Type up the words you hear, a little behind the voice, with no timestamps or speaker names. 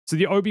So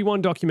the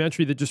Obi-Wan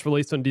documentary that just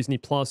released on Disney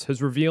Plus has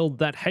revealed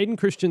that Hayden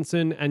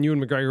Christensen and Ewan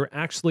McGregor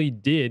actually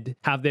did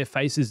have their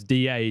faces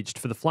de-aged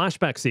for the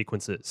flashback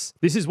sequences.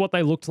 This is what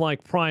they looked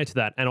like prior to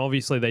that, and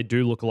obviously they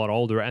do look a lot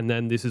older, and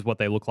then this is what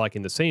they look like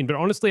in the scene. But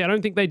honestly, I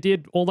don't think they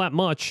did all that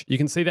much. You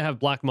can see they have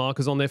black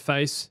markers on their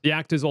face. The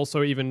actors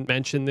also even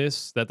mentioned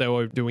this, that they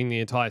were doing the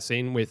entire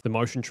scene with the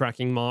motion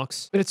tracking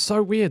marks. But it's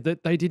so weird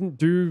that they didn't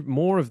do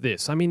more of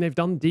this. I mean, they've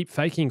done deep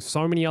faking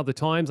so many other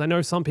times. I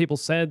know some people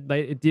said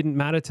it didn't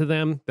matter to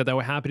them, that they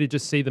were happy to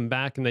just see them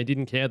back and they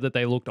didn't care that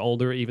they looked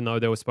older, even though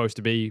they were supposed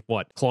to be,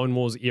 what, Clone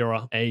Wars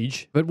era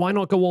age. But why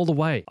not go all the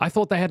way? I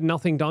thought they had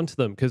nothing done to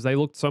them because they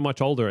looked so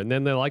much older. And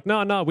then they're like,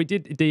 no, we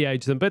did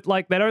de-age them. But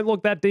like, they don't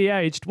look that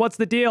de-aged. What's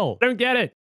the deal? I don't get it.